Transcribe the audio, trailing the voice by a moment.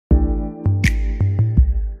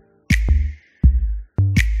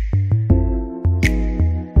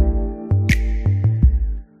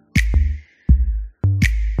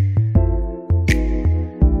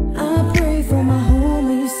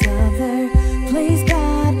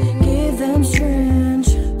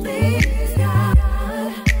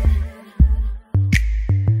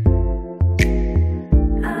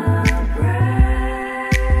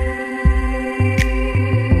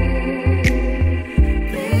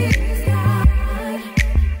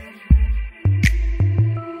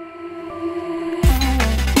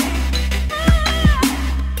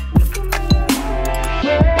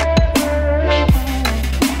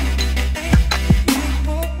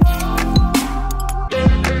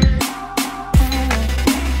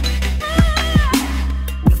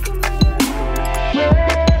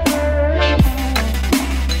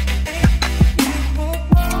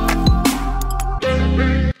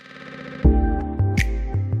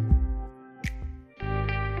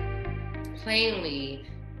plainly,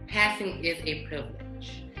 passing is a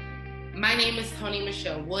privilege. My name is Toni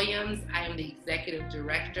Michelle Williams. I am the Executive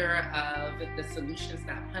Director of the Solutions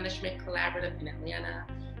Not Punishment Collaborative in Atlanta.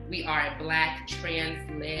 We are a Black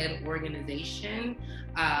trans-led organization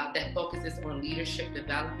that focuses on leadership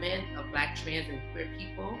development of Black trans and queer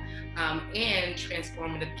people and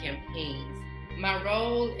transformative campaigns. My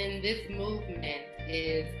role in this movement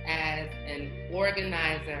is as an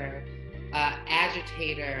organizer,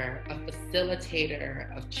 agitator, a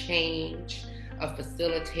facilitator of change, a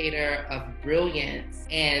facilitator of brilliance,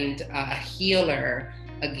 and a healer,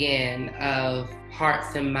 again, of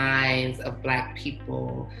hearts and minds of Black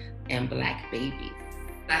people and Black babies.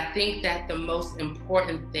 I think that the most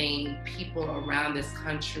important thing people around this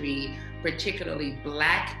country, particularly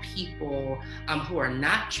Black people who are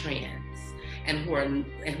not trans and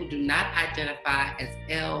who do not identify as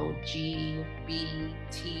L, G, B,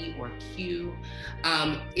 T, or Q,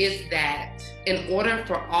 is that in order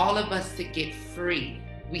for all of us to get free,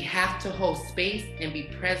 we have to hold space and be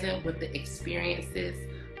present with the experiences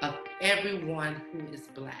of everyone who is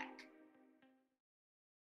Black.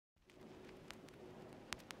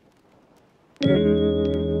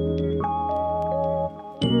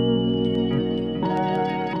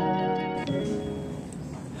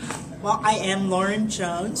 Well, I am Lauren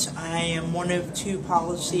Jones. I am one of two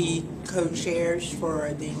policy co-chairs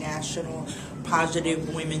for the National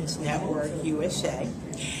Positive Women's Network USA.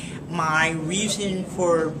 My reason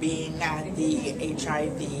for being at the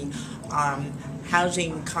HIV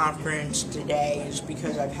housing conference today is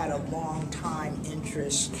because I've had a long time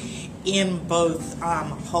interest in both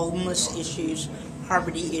homeless issues,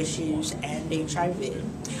 poverty issues, and HIV.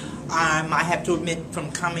 I have to admit,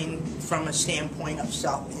 from coming from a standpoint of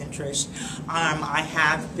self-interest, I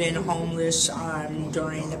have been homeless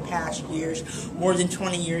during the past years. More than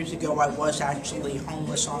 20 years ago, I was actually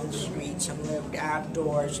homeless on the streets and lived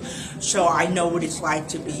outdoors. So I know what it's like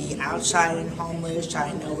to be outside and homeless.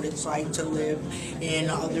 I know what it's like to live in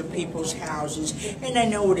other people's houses. And I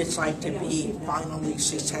know what it's like to be finally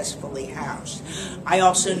successfully housed. I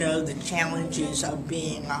also know the challenges of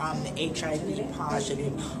being HIV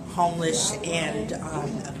positive, homeless, and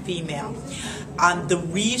a female. The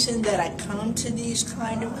reason that I come to these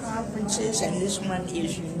kind of conferences, and this one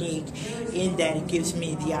is unique in that it gives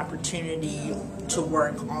me the opportunity to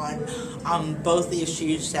work on both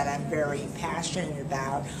issues that I'm very passionate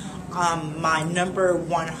about. My number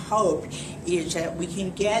one hope is that we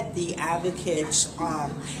can get the advocates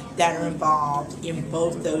that are involved in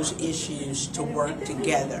both those issues to work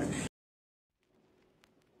together.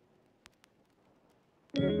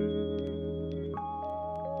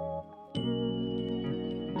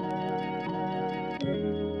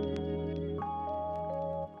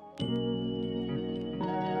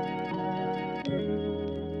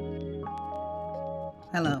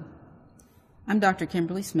 Hello, I'm Dr.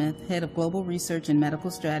 Kimberly Smith, Head of Global Research and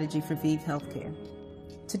Medical Strategy for ViiV Healthcare.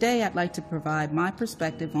 Today, I'd like to provide my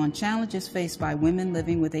perspective on challenges faced by women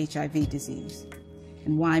living with HIV disease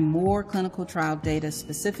and why more clinical trial data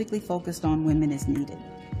specifically focused on women is needed.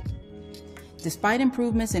 Despite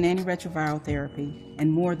improvements in antiretroviral therapy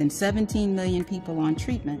and more than 17 million people on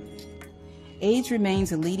treatment, AIDS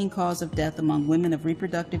remains a leading cause of death among women of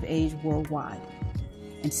reproductive age worldwide.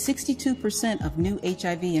 And 62% of new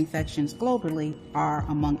HIV infections globally are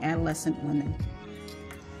among adolescent women.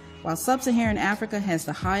 While sub-Saharan Africa has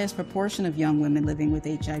the highest proportion of young women living with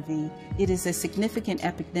HIV, it is a significant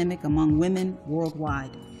epidemic among women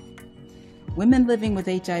worldwide. Women living with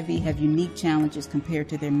HIV have unique challenges compared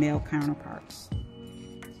to their male counterparts.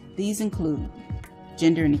 These include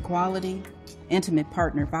gender inequality, intimate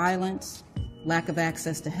partner violence, lack of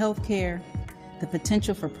access to health care, the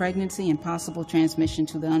potential for pregnancy and possible transmission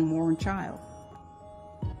to the unborn child.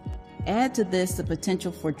 Add to this the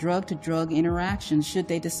potential for drug-to-drug interactions should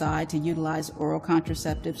they decide to utilize oral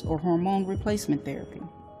contraceptives or hormone replacement therapy.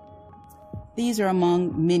 These are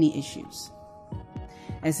among many issues.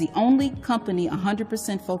 As the only company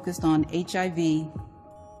 100% focused on HIV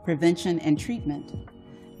prevention and treatment,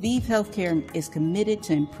 ViiV Healthcare is committed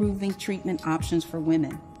to improving treatment options for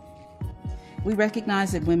women. We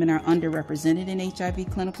recognize that women are underrepresented in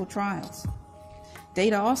HIV clinical trials.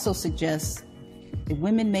 Data also suggests that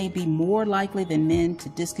women may be more likely than men to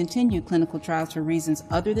discontinue clinical trials for reasons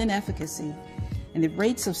other than efficacy, and the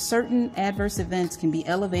rates of certain adverse events can be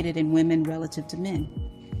elevated in women relative to men.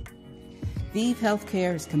 ViiV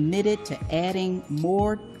Healthcare is committed to adding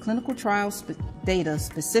more clinical trial data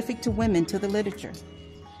specific to women to the literature,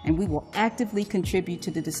 and we will actively contribute to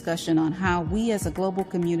the discussion on how we as a global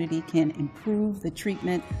community can improve the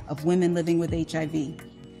treatment of women living with HIV.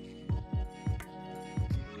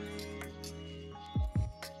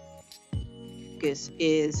 focus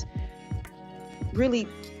is really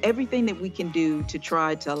everything that we can do to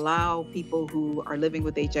try to allow people who are living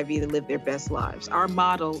with HIV to live their best lives. Our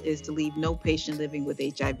model is to leave no patient living with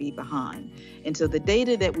HIV behind. And so the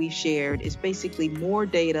data that we've shared is basically more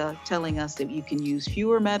data telling us that you can use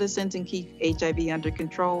fewer medicines and keep HIV under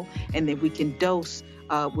control, and that we can dose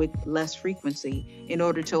with less frequency in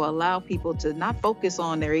order to allow people to not focus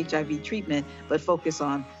on their HIV treatment, but focus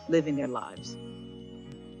on living their lives.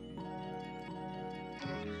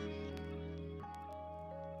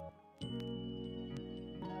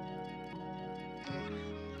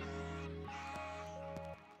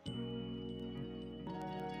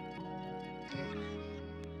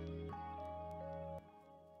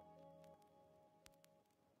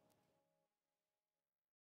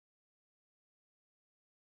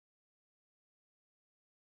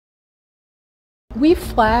 We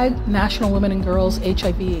flagged National Women and Girls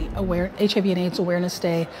HIV and AIDS Awareness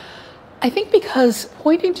Day, I think because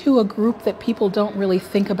pointing to a group that people don't really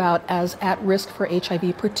think about as at risk for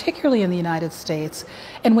HIV, particularly in the United States,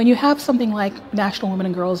 and when you have something like National Women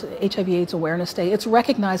and Girls HIV AIDS Awareness Day, it's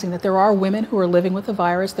recognizing that there are women who are living with the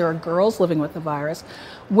virus, there are girls living with the virus.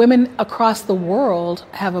 Women across the world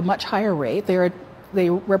have a much higher rate. They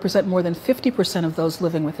represent more than 50% of those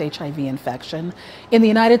living with HIV infection. In the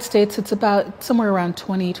United States, it's about somewhere around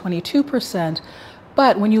 22%.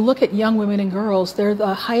 But when you look at young women and girls, they're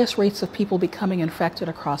the highest rates of people becoming infected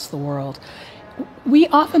across the world. We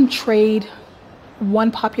often trade one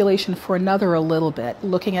population for another a little bit,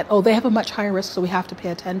 looking at, oh, they have a much higher risk, so we have to pay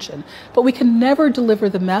attention. But we can never deliver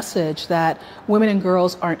the message that women and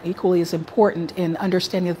girls aren't equally as important in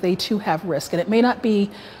understanding that they too have risk. And it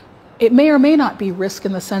may or may not be risk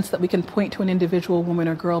in the sense that we can point to an individual woman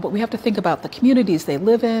or girl, but we have to think about the communities they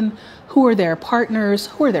live in, who are their partners,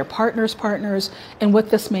 who are their partners' partners, and what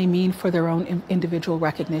this may mean for their own individual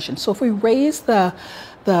recognition. So if we raise the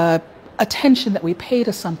attention that we pay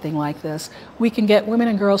to something like this, we can get women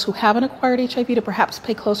and girls who haven't acquired HIV to perhaps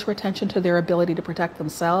pay closer attention to their ability to protect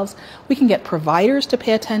themselves. We can get providers to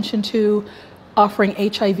pay attention to offering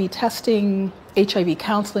HIV testing, HIV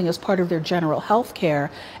counseling as part of their general health care,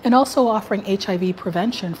 and also offering HIV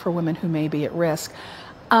prevention for women who may be at risk.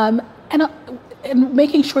 And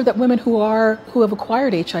making sure that women who have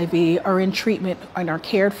acquired HIV are in treatment and are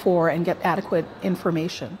cared for and get adequate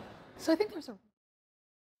information. So I think there's a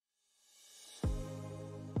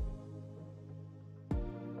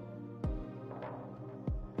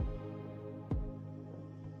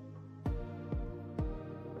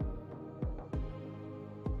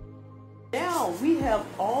Now we have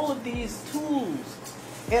all of these tools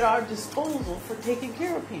at our disposal for taking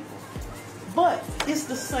care of people. But it's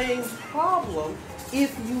the same problem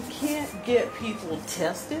if you can't get people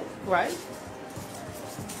tested, right?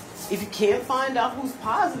 If you can't find out who's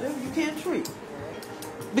positive, you can't treat.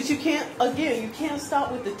 But you can't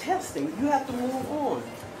stop with the testing. You have to move on.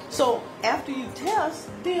 So after you test,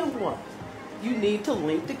 then what? You need to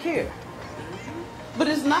link the care. But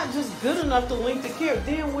it's not just good enough to link the care.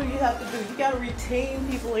 Then what do you have to do? You got to retain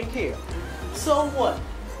people in care. So what?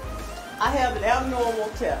 I have an abnormal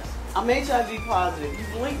test. I'm HIV positive.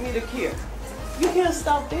 You link me to care. You can't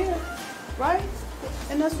stop there, right?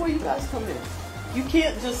 And that's where you guys come in. You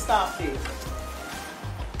can't just stop there.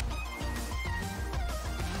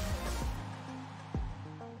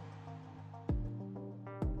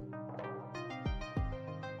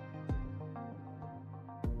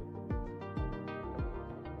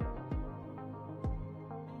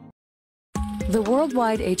 The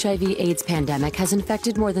worldwide HIV/AIDS pandemic has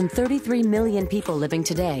infected more than 33 million people living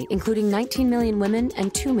today, including 19 million women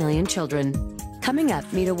and 2 million children. Coming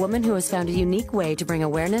up, meet a woman who has found a unique way to bring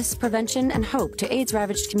awareness, prevention, and hope to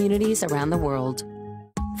AIDS-ravaged communities around the world.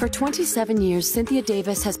 For 27 years, Cynthia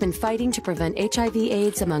Davis has been fighting to prevent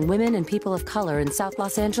HIV/AIDS among women and people of color in South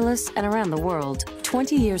Los Angeles and around the world.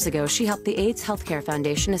 20 years ago, she helped the AIDS Healthcare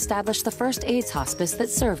Foundation establish the first AIDS hospice that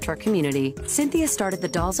served her community. Cynthia started the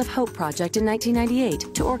Dolls of Hope project in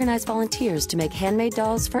 1998 to organize volunteers to make handmade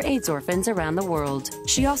dolls for AIDS orphans around the world.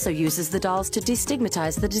 She also uses the dolls to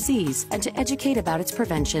destigmatize the disease and to educate about its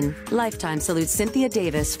prevention. Lifetime salutes Cynthia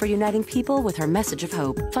Davis for uniting people with her message of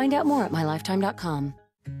hope. Find out more at mylifetime.com.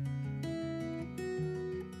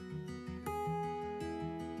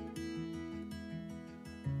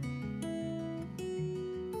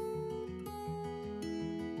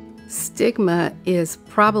 Stigma is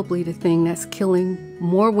probably the thing that's killing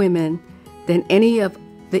more women than any of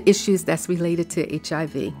the issues that's related to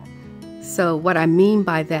HIV. So what I mean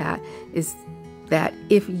by that is that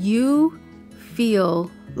if you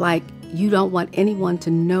feel like you don't want anyone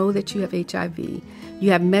to know that you have HIV,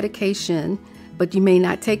 you have medication, but you may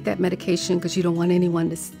not take that medication because you don't want anyone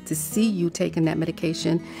to see you taking that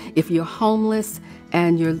medication. If you're homeless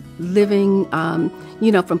and you're living,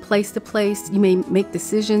 from place to place, you may make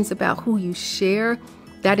decisions about who you share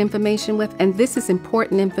that information with. And this is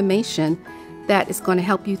important information that is going to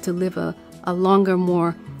help you to live a longer,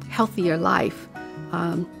 more healthier life.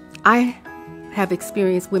 I have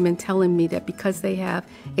experienced women telling me that because they have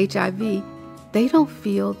HIV, they don't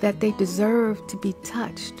feel that they deserve to be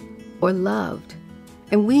touched or loved.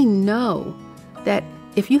 And we know that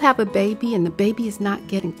if you have a baby and the baby is not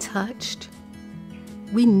getting touched,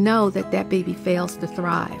 we know that that baby fails to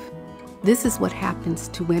thrive. This is what happens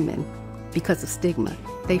to women because of stigma.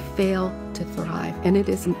 They fail to thrive, and it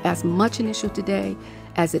is as much an issue today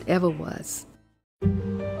as it ever was.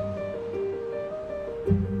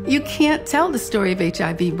 You can't tell the story of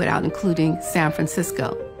HIV without including San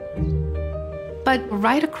Francisco. But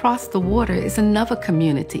right across the water is another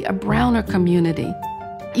community, a browner community.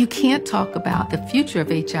 You can't talk about the future of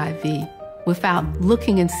HIV without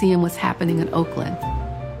looking and seeing what's happening in Oakland.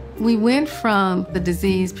 We went from the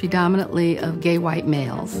disease predominantly of gay white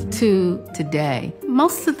males to today.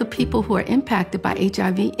 Most of the people who are impacted by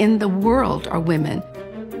HIV in the world are women.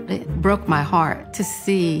 It broke my heart to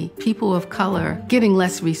see people of color getting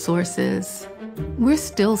less resources. We're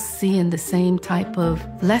still seeing the same type of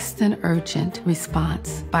less than urgent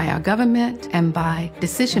response by our government and by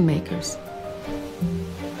decision makers.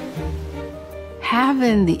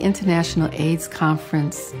 Having the International AIDS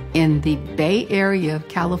Conference in the Bay Area of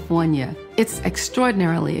California, it's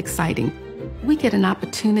extraordinarily exciting. We get an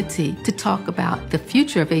opportunity to talk about the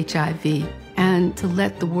future of HIV and to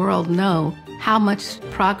let the world know how much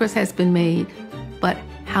progress has been made, but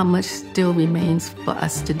how much still remains for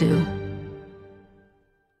us to do.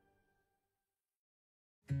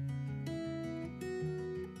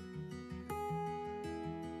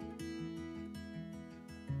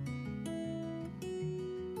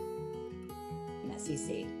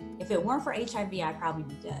 SEC. If it weren't for HIV, I'd probably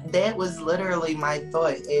be dead. That was literally my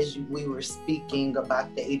thought as we were speaking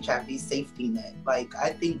about the HIV safety net. Like,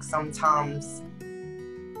 I think sometimes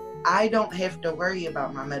I don't have to worry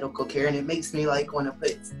about my medical care, and it makes me like want to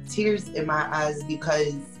put tears in my eyes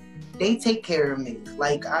because they take care of me.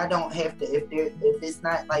 Like, I don't have to, if it's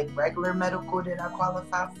not like regular medical that I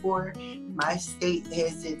qualify for, my state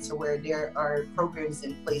has it to where there are programs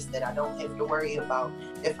in place that I don't have to worry about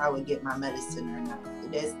if I would get my medicine or not.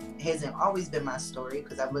 It hasn't always been my story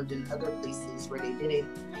because I've lived in other places where they didn't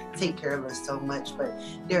take care of us so much, but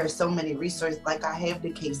there are so many resources. Like, I have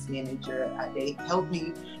the case manager. They help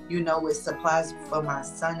me, with supplies for my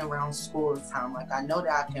son around school time. Like, I know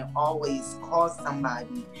that I can always call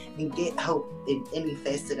somebody and get help in any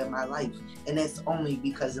facet of my life, and that's only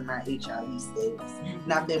because of my HIV status.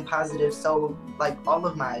 And I've been positive so like all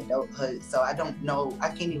of my adulthood, so I don't know, I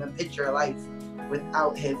can't even picture a life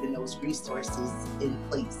without having those resources in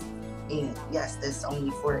place. And yes, that's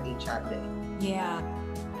only for HIV. Yeah.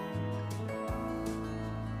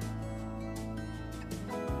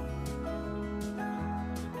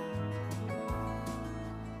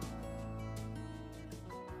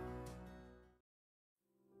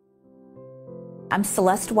 I'm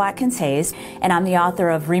Celeste Watkins-Hayes, and I'm the author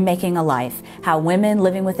of Remaking a Life: How Women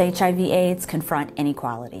Living with HIV/AIDS Confront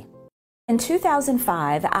Inequality. In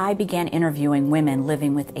 2005, I began interviewing women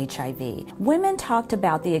living with HIV. Women talked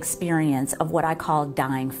about the experience of what I call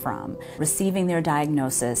dying from, receiving their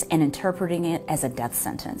diagnosis and interpreting it as a death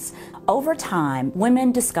sentence. Over time,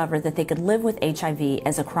 women discovered that they could live with HIV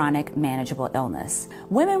as a chronic, manageable illness.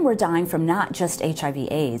 Women were dying from not just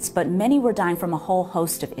HIV/AIDS, but many were dying from a whole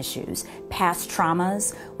host of issues: past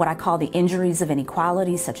traumas, what I call the injuries of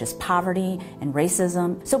inequality, such as poverty and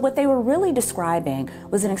racism. So what they were really describing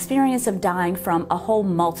was an experience of dying from a whole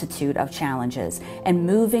multitude of challenges and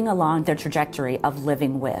moving along their trajectory of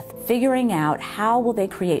living with, figuring out how will they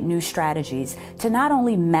create new strategies to not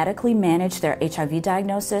only medically manage their HIV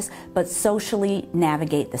diagnosis, but socially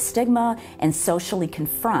navigate the stigma and socially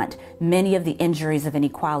confront many of the injuries of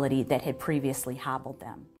inequality that had previously hobbled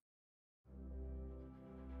them.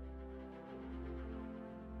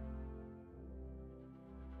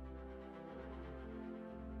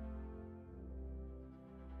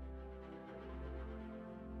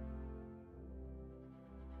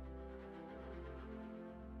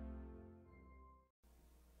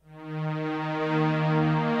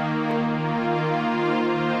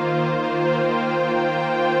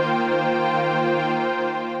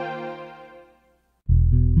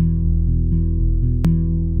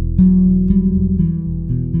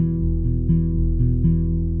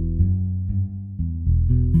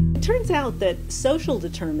 It turns out that social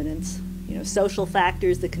determinants, social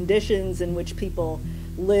factors, the conditions in which people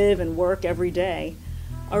live and work every day,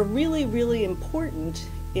 are really, really important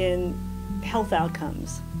in health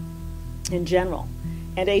outcomes in general.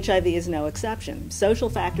 And HIV is no exception. Social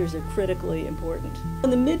factors are critically important. In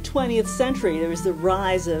the mid-20th century, there was the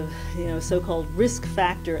rise of so-called risk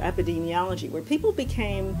factor epidemiology, where people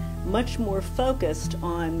became much more focused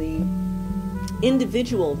on the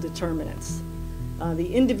individual determinants,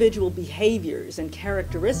 the individual behaviors and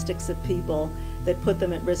characteristics of people that put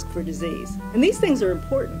them at risk for disease. And these things are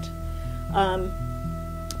important.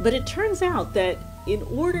 But it turns out that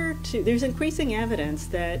there's increasing evidence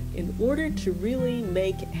that in order to really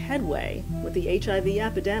make headway with the HIV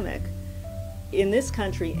epidemic in this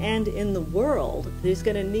country and in the world, there's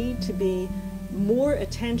going to need to be more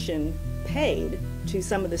attention paid to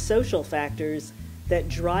some of the social factors that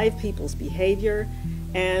drive people's behavior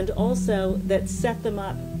and also that set them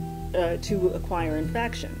up to acquire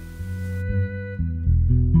infection.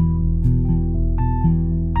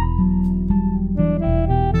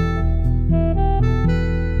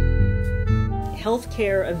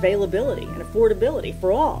 Healthcare availability and affordability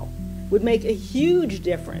for all would make a huge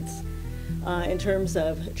difference in terms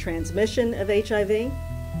of transmission of HIV,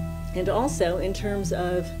 and also in terms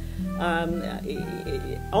of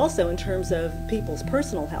people's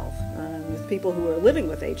personal health. With people who are living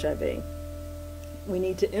with HIV, we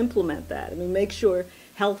need to implement that. Make sure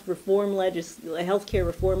healthcare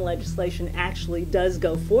reform legislation actually does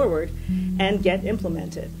go forward and get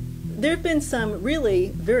implemented. There have been some really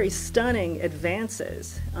very stunning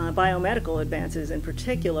advances, biomedical advances in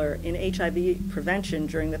particular, in HIV prevention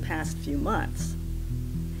during the past few months.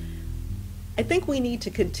 I think we need to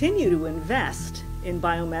continue to invest in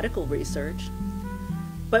biomedical research,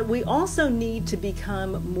 but we also need to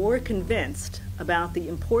become more convinced about the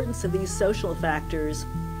importance of these social factors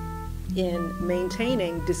in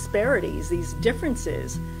maintaining disparities, these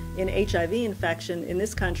differences in HIV infection in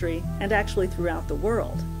this country and actually throughout the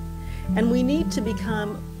world. And we need to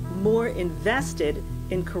become more invested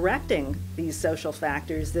in correcting these social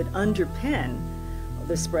factors that underpin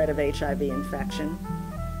the spread of HIV infection,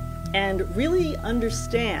 and really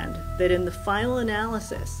understand that in the final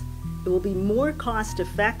analysis, it will be more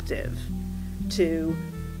cost-effective to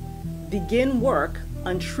begin work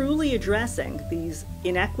on truly addressing these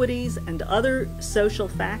inequities and other social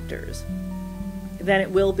factors than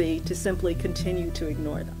it will be to simply continue to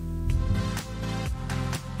ignore them.